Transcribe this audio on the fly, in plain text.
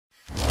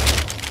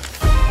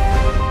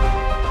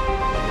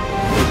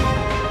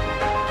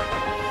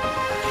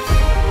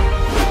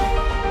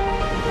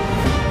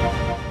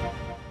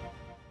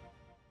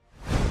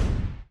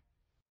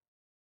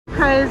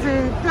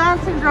crazy.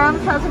 Dancing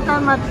drums hasn't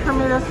done much for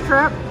me this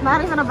trip.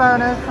 Not even a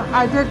bonus.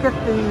 I did get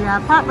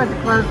the pot lid to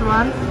close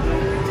once.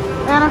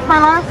 And it's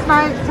my last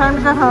night. Time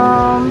to go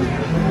home.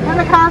 And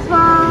the Cosmo,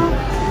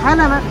 I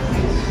love it.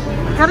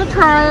 Gotta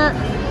try it.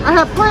 I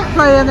have point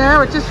play in there,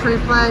 which is free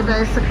play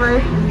basically.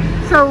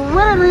 So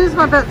win or lose,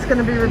 my bet's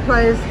gonna be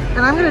replaced.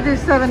 And I'm gonna do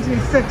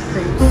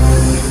 1760.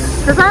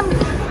 Because I'm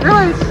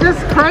really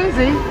just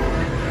crazy.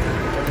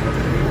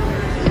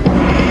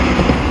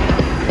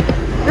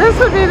 This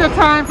would be the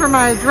time for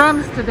my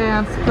drums to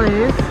dance,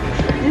 please.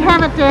 You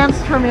haven't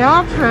danced for me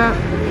all trip.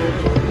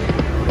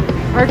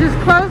 Or just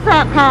close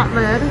that pot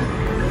lid.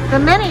 The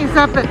mini's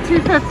up at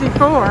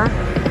 $2.54.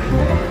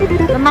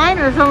 The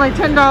minor's only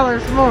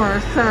 $10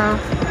 more, so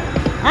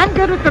I'm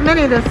good with the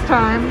mini this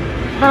time,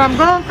 but I'm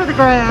going for the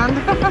grand.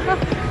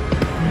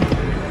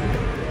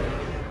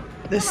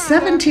 The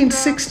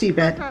 1760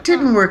 bet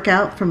didn't work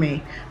out for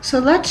me, so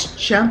let's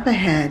jump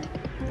ahead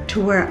to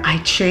where I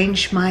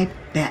changed my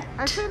bet.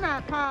 I seen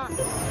that pop.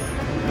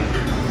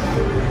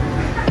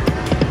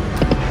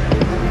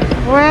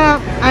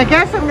 Well, I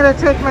guess I'm going to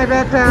take my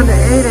bet down to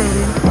 880.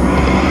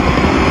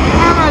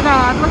 Oh my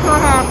God, look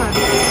what happened.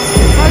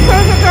 I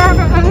take it down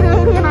to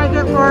 880 and I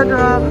get more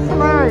drums.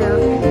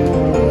 Hilarious.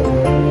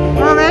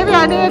 Well, maybe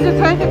I needed to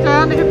take it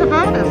down to get the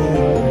bonus.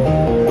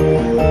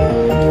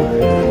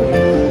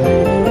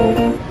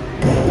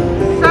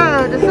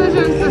 So,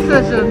 decisions.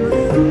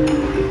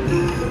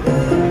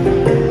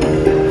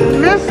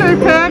 Mystery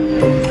pick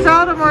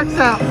seldom works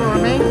out for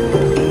me.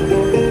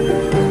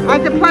 I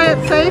can play it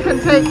safe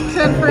and take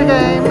 10 free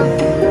games.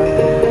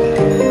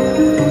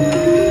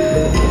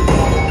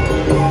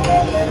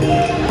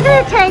 I'm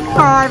going to take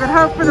 5 and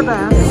hope for the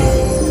best.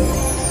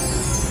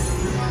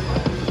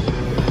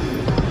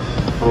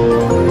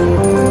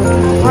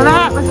 Well,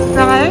 that was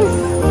nice.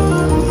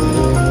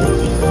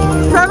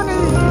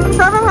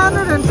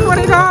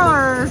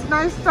 $720.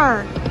 Nice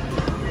start.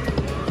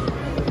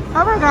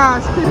 Oh my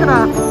gosh, keep it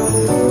up.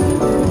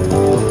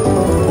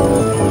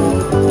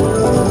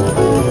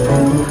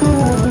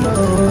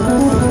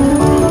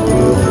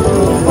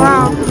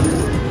 Wow.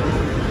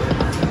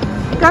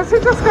 Guess who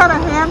just got a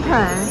hand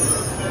pay?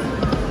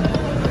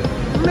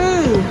 Me.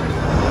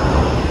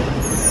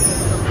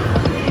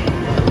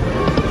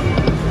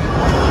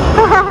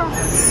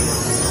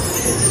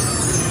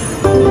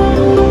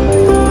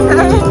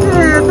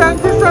 Thank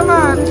you so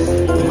much.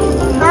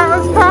 That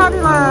was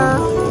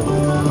fabulous.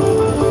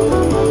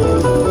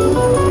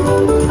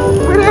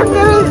 We didn't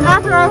get it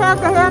after I had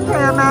the hand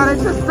pay amount, it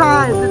just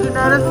died. Did you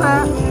notice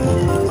that?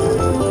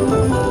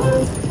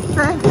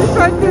 Thank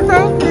you.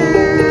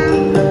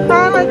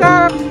 Finally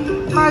got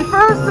my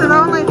first and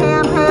only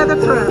hand pay of the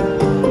trip.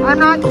 I'm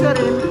not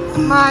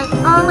kidding. My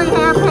only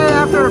hand pay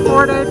after a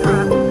 4-day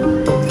trip.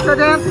 So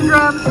Dancing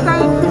Drums,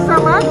 thank you so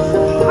much.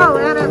 Oh,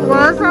 and it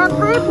was on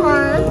free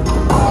play.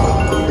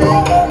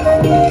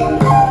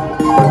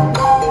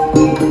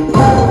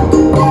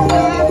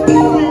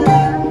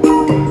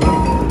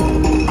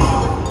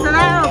 So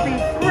that'll be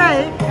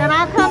great. And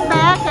I'll come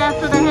back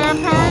after the hand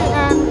pay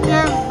and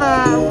give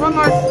one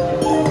more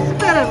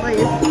spin at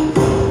least.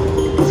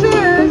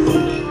 Cheers!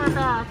 We're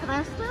back and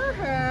I still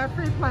have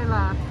free play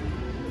left.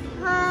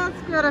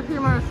 Let's get a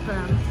few more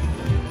spins.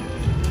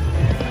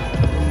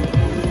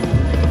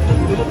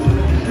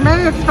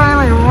 Maybe it's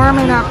finally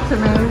warming up to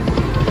me.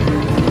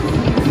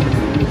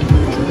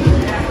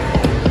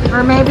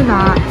 Or maybe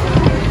not.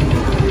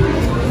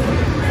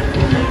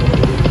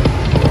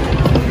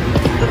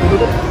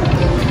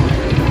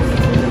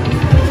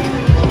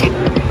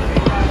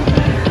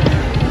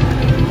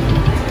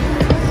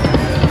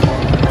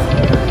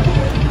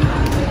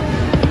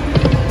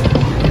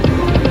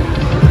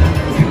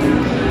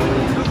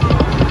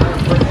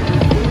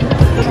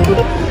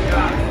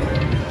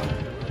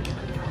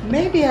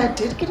 Maybe I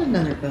did get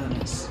another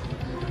bonus.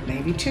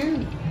 Maybe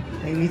 2,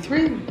 maybe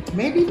 3,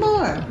 maybe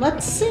more.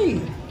 Let's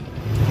see.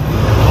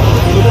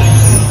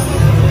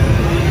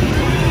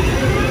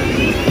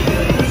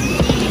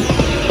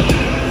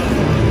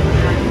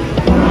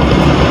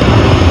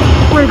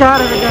 We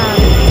got it again.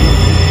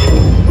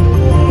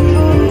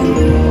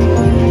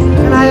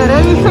 And I had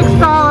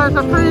 $86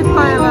 of free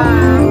play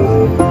left.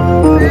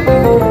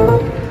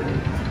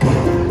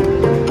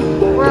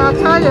 Well, I'll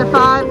tell you,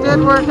 5 did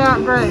work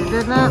out great,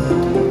 didn't it?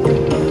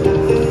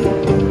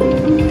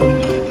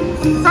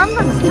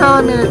 Something's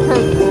telling me to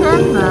take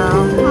 10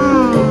 though.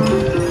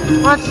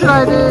 What should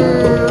I do?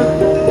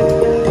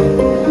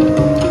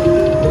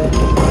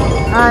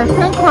 I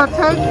think we'll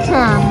take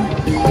 10.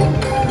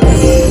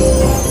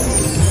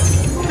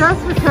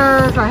 Just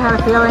because I had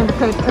a feeling to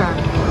take 10.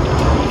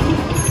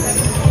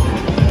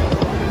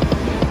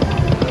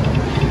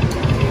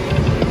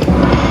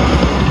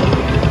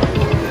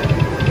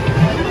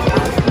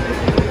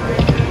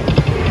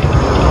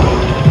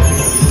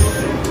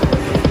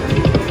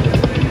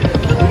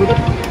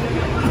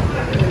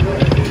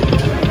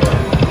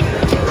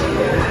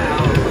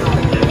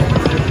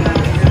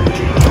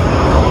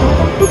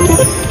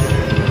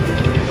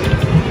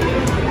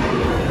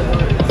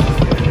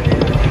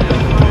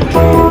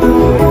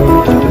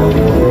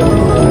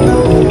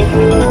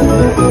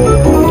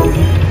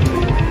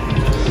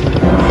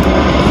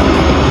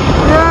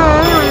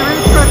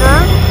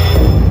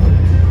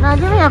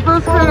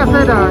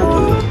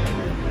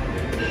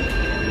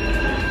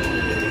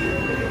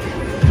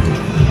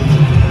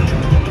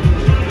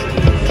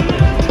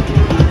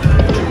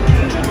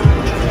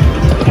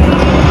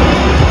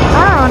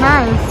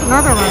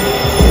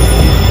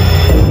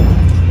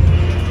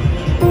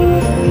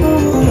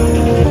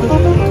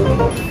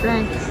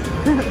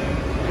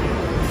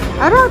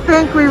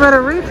 would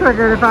have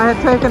re-triggered if I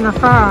had taken the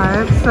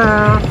 5, so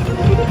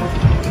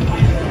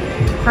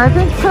I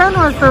think 10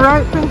 was the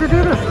right thing to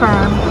do this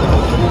time.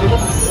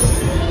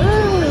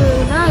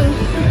 Ooh, nice.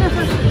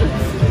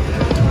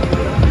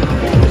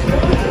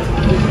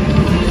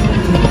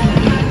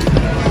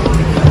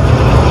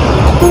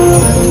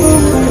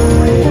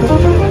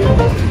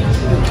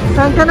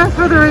 Thank goodness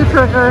for the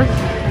re-triggers.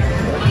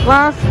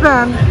 Last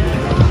spin.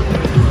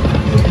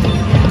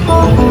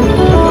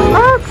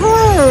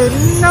 Okay,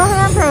 no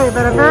hand pay,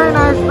 but a very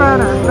nice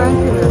bonus. Thank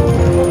you.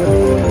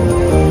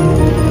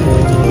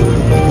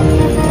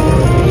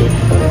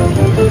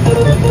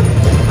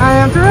 I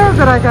am thrilled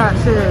that I got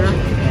you.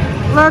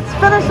 Let's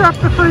finish up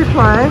the free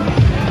play.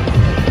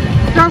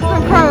 Just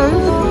in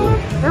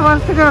case it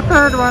wants to get a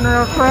third one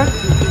real quick.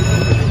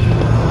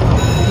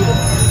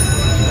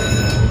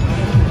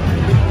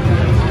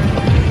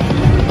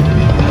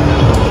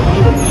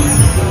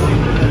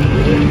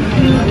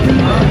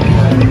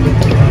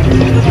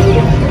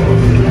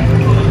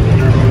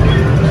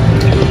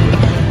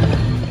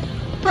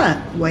 But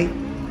wait,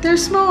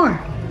 there's more.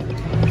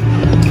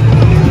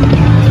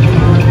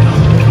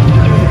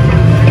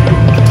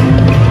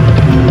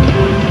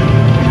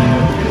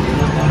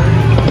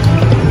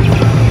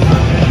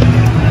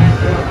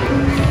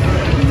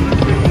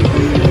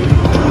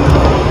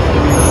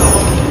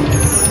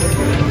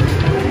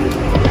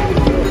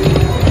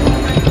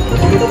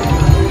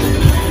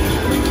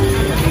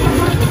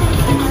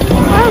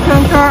 I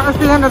think that was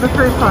the end of the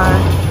free play.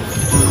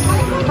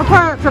 We'll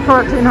play it to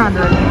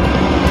 1400.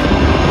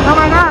 Oh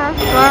my gosh,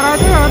 glad I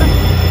did.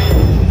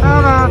 How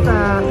about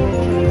that?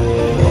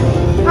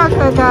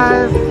 Okay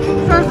guys,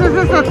 since this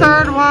is the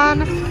third one,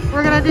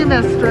 we're gonna do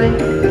mystery.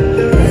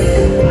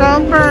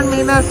 Don't burn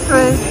me,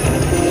 mystery.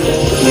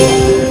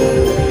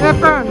 It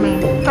burned me.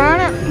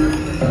 Burn it?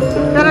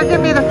 Better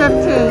give me the 15.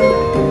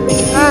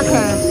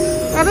 Okay.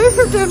 At least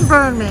it didn't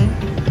burn me.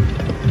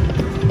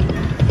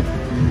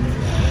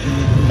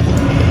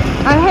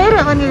 I hate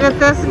it when you get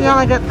this and you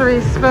only get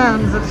 3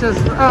 spins. It's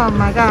just, oh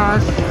my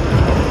gosh.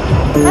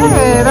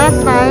 Hey,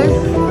 that's nice.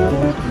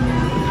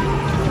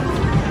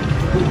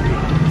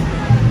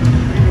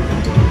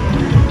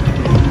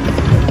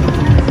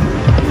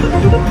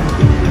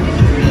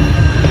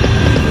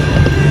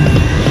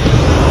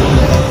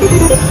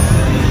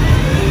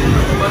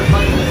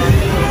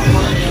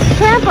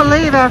 Can't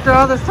believe after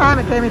all this time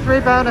it gave me 3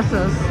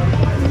 bonuses.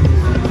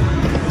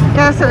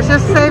 Guess it was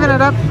just saving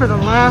it up for the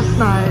last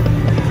night.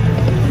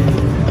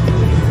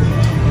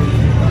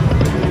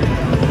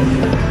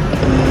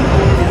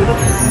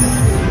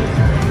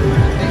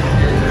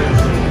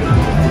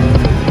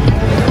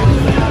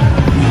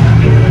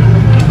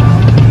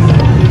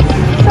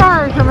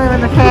 Sorry for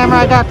moving the camera,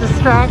 I got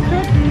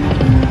distracted.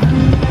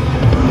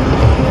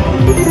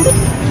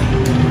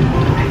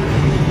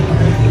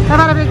 How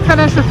about a big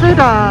finish of 3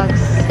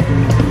 dogs?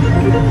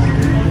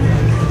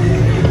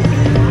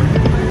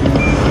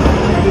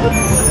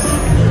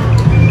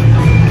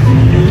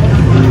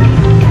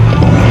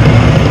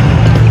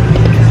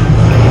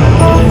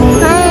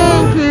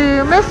 Thank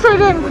you. Mystery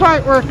didn't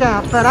quite work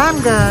out, but I'm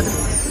good.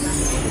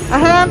 A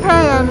hand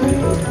pay and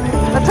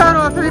a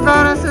total of 3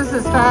 bonuses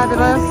is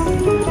fabulous.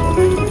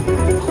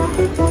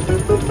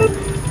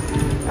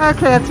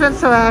 Okay, it's been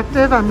so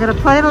active, I'm going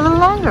to play it a little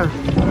longer.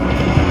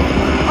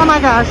 Oh my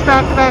gosh,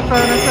 back-to-back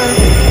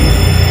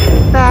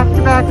bonuses.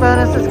 Back-to-back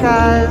bonuses,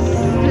 guys.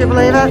 Do you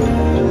believe it?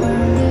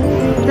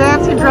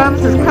 Dancing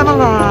Drums has come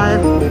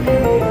alive.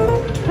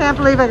 Can't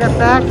believe I got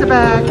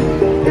back-to-back.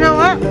 You know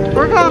what?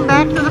 We're going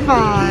back to the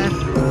 5.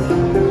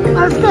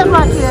 Let's get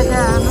lucky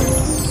again.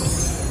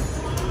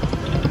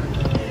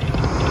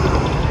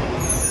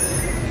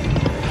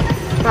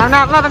 I'm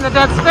not loving the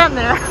dead spin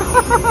there.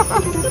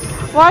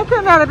 Why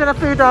couldn't that have been a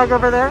food dog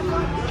over there?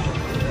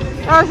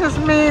 That was just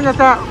mean that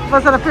that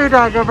wasn't a food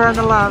dog over in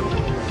the love.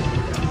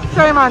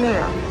 Shame on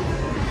you.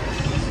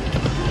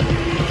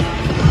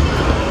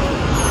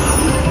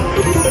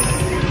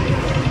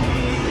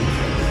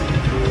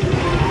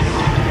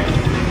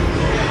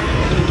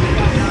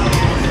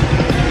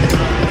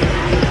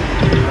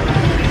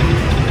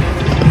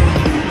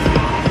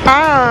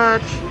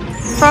 Ouch.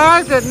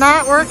 5 did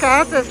not work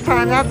out this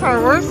time. That's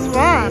our worst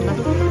one.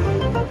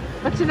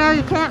 But you know,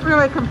 you can't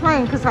really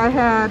complain because I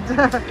had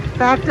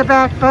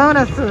back-to-back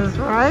bonuses,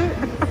 right?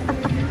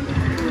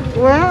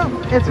 Well,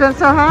 it's been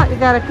so hot, you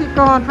gotta keep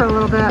going for a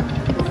little bit.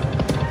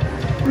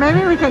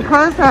 Maybe we can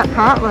close that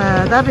pot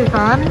lid. That'd be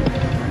fun.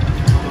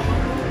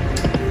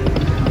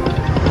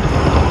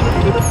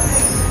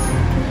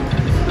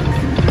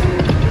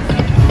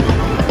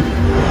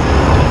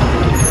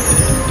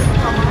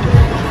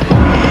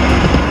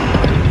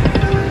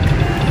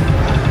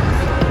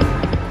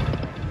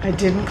 I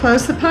didn't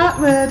close the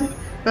pot lid,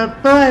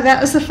 but boy, that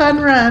was a fun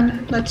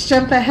run. Let's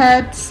jump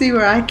ahead, see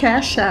where I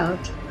cash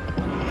out.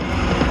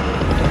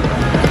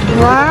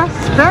 Last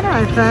spin,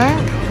 I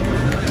think.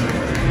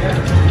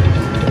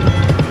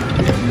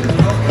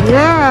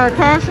 Yeah,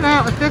 cashing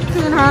out with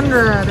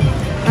 1,500.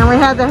 And we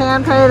had the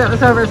hand pay that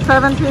was over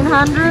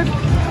 1,700.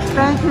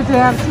 Thank you,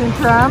 Dancing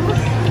Drums.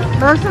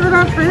 Most of it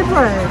on free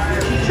play.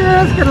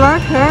 Cheers, good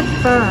luck, have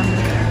fun.